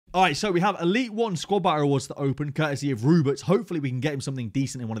All right, so we have Elite 1 Squad Battle Awards to open, courtesy of Ruberts. Hopefully, we can get him something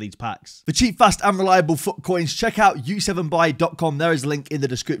decent in one of these packs. For cheap, fast, and reliable foot coins, check out u7buy.com. There is a link in the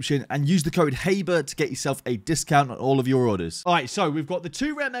description. And use the code HABER to get yourself a discount on all of your orders. All right, so we've got the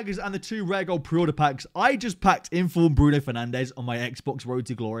 2 Rare Megas and the 2 Rare Gold pre-order packs. I just packed Informed Bruno Fernandes on my Xbox Road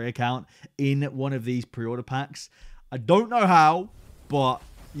to Glory account in one of these pre-order packs. I don't know how, but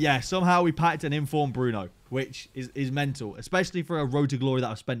yeah, somehow we packed an Informed Bruno, which is mental, especially for a Road to Glory that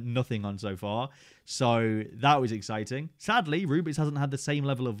I've spent nothing on so far. So that was exciting. Sadly, Rubits hasn't had the same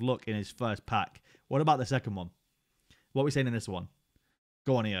level of luck in his first pack. What about the second one? What are we saying in this one?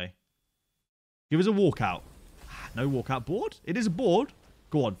 Go on, EA. Give us a walkout. No walkout board? It is a board.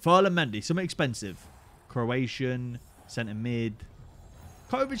 Go on. Ferland Mendy, something expensive. Croatian, centre mid.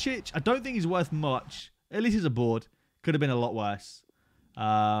 Kovacic, I don't think he's worth much. At least it's a board. Could have been a lot worse.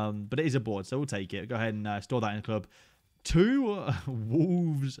 But it is a board, so we'll take it. Go ahead and store that in the club. 2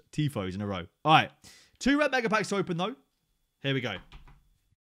 Wolves Tifos in a row. All right. 2 red mega packs to open, though. Here we go.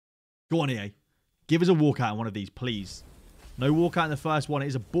 Go on, EA. Give us a walkout in one of these, please. No walkout in the first one. It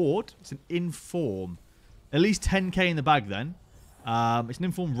is a board. It's an inform. At least 10k in the bag, then. It's an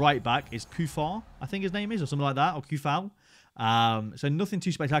inform right back. It's Kufar, I think his name is, or something like that, or Kufal. So nothing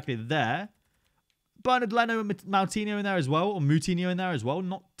too spectacular there. Bernard Leno and Moutinho in there as well, or Moutinho in there as well.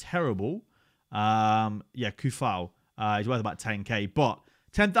 Not terrible. Yeah, Kufal. He's worth about 10k, but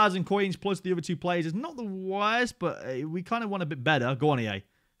 10,000 coins plus the other 2 players is not the worst, but we kind of want a bit better. Go on, EA.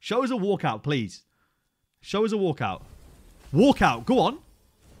 Show us a walkout, please. Show us a walkout. Walkout. Go on.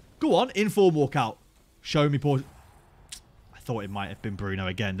 Go on. Inform walkout. Show me pause. I thought it might have been Bruno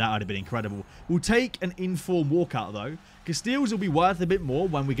again. That would have been incredible. We'll take an inform walkout, though. Because steals will be worth a bit more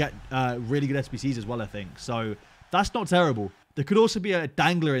when we get really good SBCs as well, I think. So that's not terrible. There could also be a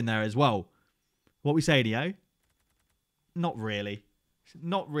dangler in there as well. What we say, EA? Not really.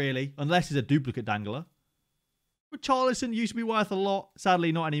 Not really. Unless it's a duplicate dangler. But Charlison used to be worth a lot.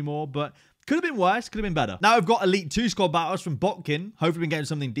 Sadly, not anymore. But could have been worse. Could have been better. Now I've got Elite 2 squad battles from Botkin. Hopefully we can get him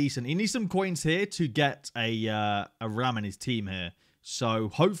something decent. He needs some coins here to get a Ram in his team here. So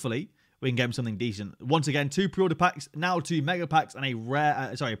hopefully we can get him something decent. Once again, 2 pre-order packs, now 2 mega packs, and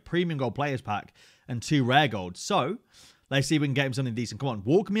a premium gold players pack, and 2 rare gold. So let's see if we can get him something decent. Come on,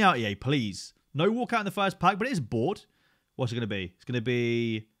 walk me out, EA, please. No walkout in the first pack, but it is board. What's it going to be? It's going to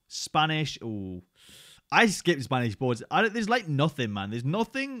be Spanish. Ooh, I skipped Spanish boards. There's like nothing, man. There's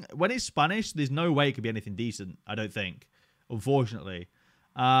nothing. When it's Spanish, there's no way it could be anything decent, I don't think. Unfortunately.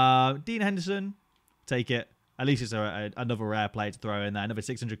 Dean Henderson, take it. At least it's another rare player to throw in there. Another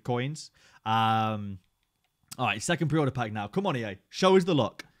 600 coins. All right, second pre-order pack now. Come on, EA. Show us the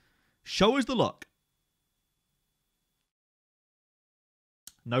luck. Show us the luck.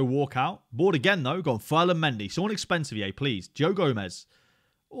 No walkout. Board again, though. Go on. Ferland Mendy. Someone expensive, EA, please. Joe Gomez.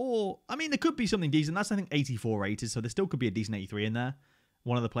 Or, I mean, there could be something decent. That's, I think, 84 rated, so there still could be a decent 83 in there.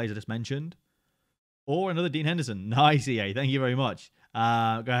 One of the players I just mentioned. Or another Dean Henderson. Nice, EA. Thank you very much. Go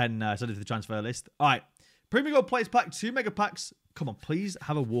ahead and send it to the transfer list. All right. Premium Gold Players Pack, 2 mega packs. Come on, please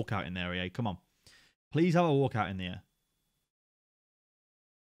have a walkout in there, EA. Come on. Please have a walkout in there.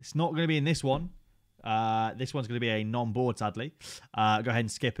 It's not going to be in this one. This one's going to be a non-board, sadly. Go ahead and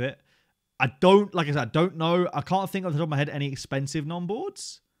skip it. Like I said, I don't know. I can't think off the top of my head any expensive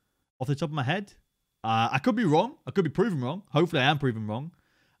non-boards. Off the top of my head. I could be wrong. I could be proven wrong. Hopefully I am proven wrong.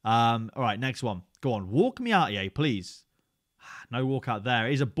 All right, next one. Go on. Walk me out, EA, please. No walkout there.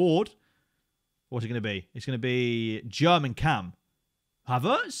 It is a board. What's it going to be? It's going to be German Cam.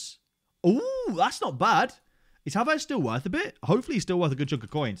 Havertz? Ooh, that's not bad. Is Havertz still worth a bit? Hopefully he's still worth a good chunk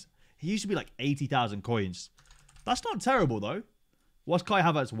of coins. He used to be like 80,000 coins. That's not terrible, though. What's Kai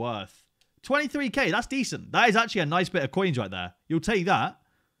Havertz worth? 23k. That's decent. That is actually a nice bit of coins right there. You'll take that.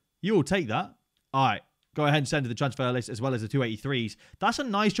 You'll take that. All right. Go ahead and send to the transfer list as well as the 283s. That's a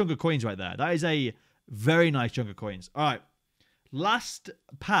nice chunk of coins right there. That is a very nice chunk of coins. All right. Last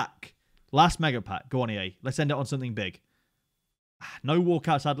pack. Last mega pack. Go on, EA. Let's end it on something big. No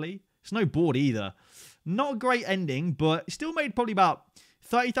walkout, sadly. It's no board either. Not a great ending, but still made probably about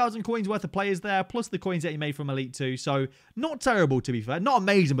 30,000 coins worth of players there, plus the coins that he made from Elite 2. So, not terrible, to be fair. Not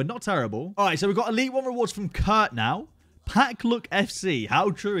amazing, but not terrible. All right, so we've got Elite 1 rewards from Kurt now. Pack Look FC.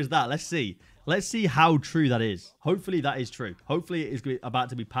 How true is that? Let's see. Let's see how true that is. Hopefully, that is true. Hopefully, it is about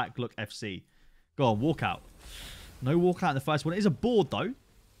to be Pack Look FC. Go on, walkout. No walkout in the first one. It is a board, though.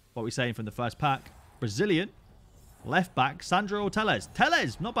 What are we saying from the first pack? Brazilian. Left back. Sandro Teles.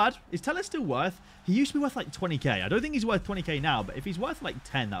 Teles. Not bad. Is Teles still worth? He used to be worth like 20k. I don't think he's worth 20k now. But if he's worth like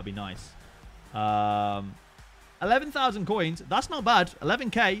 10, that would be nice. 11,000 coins. That's not bad.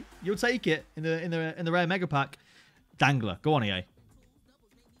 11k. You'll take it in the rare mega pack. Dangler. Go on, EA.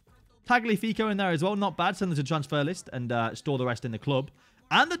 Tagliafico in there as well. Not bad. Send them to the transfer list and store the rest in the club.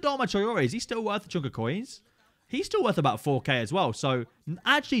 And the Dharma Traore. Is he still worth a chunk of coins? He's still worth about 4k as well. So,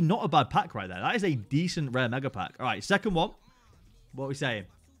 actually not a bad pack right there. That is a decent rare mega pack. All right, second one. What are we saying?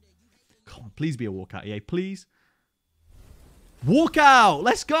 Come on, please be a walkout, EA. Please. Walkout!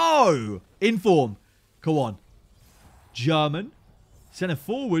 Let's go! Inform. Come on. German. Centre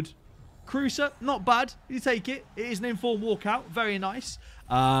forward. Cruiser. Not bad. You take it. It is an inform walkout. Very nice.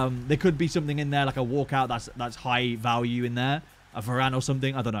 There could be something in there like a walkout that's high value in there. A Varane or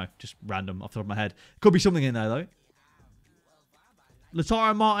something. I don't know. Just random off the top of my head. Could be something in there though.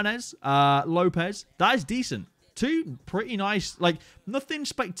 Lautaro Martinez. Lopez. That is decent. Two pretty nice, like, nothing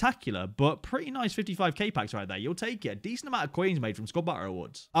spectacular, but pretty nice 55k packs right there. You'll take it. A decent amount of coins made from Squad Battle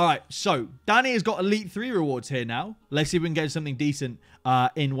rewards. All right, so Danny has got Elite 3 rewards here now. Let's see if we can get something decent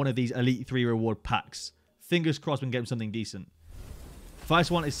in one of these Elite 3 reward packs. Fingers crossed we can get something decent.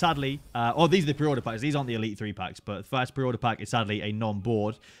 First one is sadly, these are the pre-order packs. These aren't the Elite 3 packs, but the first pre-order pack is sadly a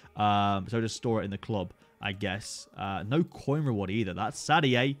non-board. So just store it in the club, I guess. No coin reward either. That's sad,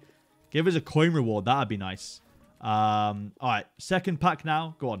 EA. Give us a coin reward. That'd be nice. All right, second pack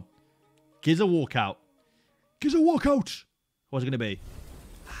now. Go on. Gives a walkout. Gives a walkout. What's it going to be?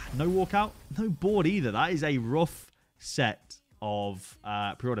 No walkout. No board either. That is a rough set of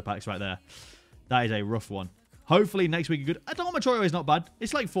pre-order packs right there. That is a rough one. Hopefully next week good. Adama Troyo is not bad.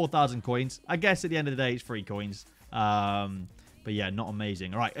 It's like 4,000 coins. I guess at the end of the day, it's free coins. But yeah, not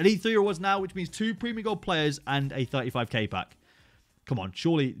amazing. All right, Elite 3 rewards now, which means 2 Premium Gold players and a 35k pack. Come on,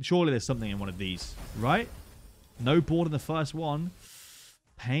 surely there's something in one of these, right? No board in the first one.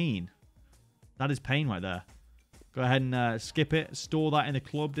 Pain. That is pain right there. Go ahead and skip it. Store that in the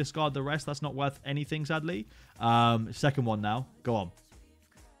club. Discard the rest. That's not worth anything, sadly. Second one now. Go on.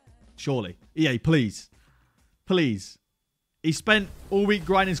 Surely. EA, please. Please. He spent all week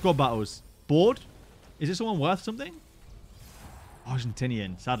grinding squad battles. Board? Is this someone worth something?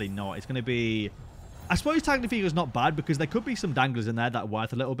 Argentinian. Sadly not. It's going to be... I suppose Tagliafico is not bad because there could be some danglers in there that are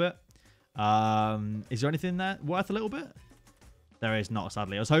worth a little bit. Is there anything there worth a little bit? There is not,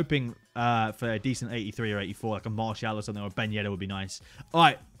 sadly. I was hoping for a decent 83 or 84, like a Martial or something, or a Ben Yedder would be nice. All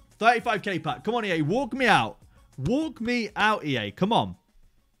right, 35k pack. Come on, EA. Walk me out. Walk me out, EA. Come on.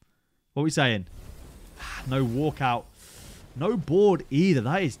 What are we saying? No walkout. No board either.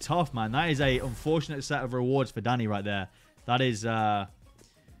 That is tough, man. That is a unfortunate set of rewards for Danny right there. That is...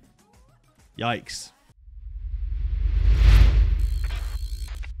 Yikes.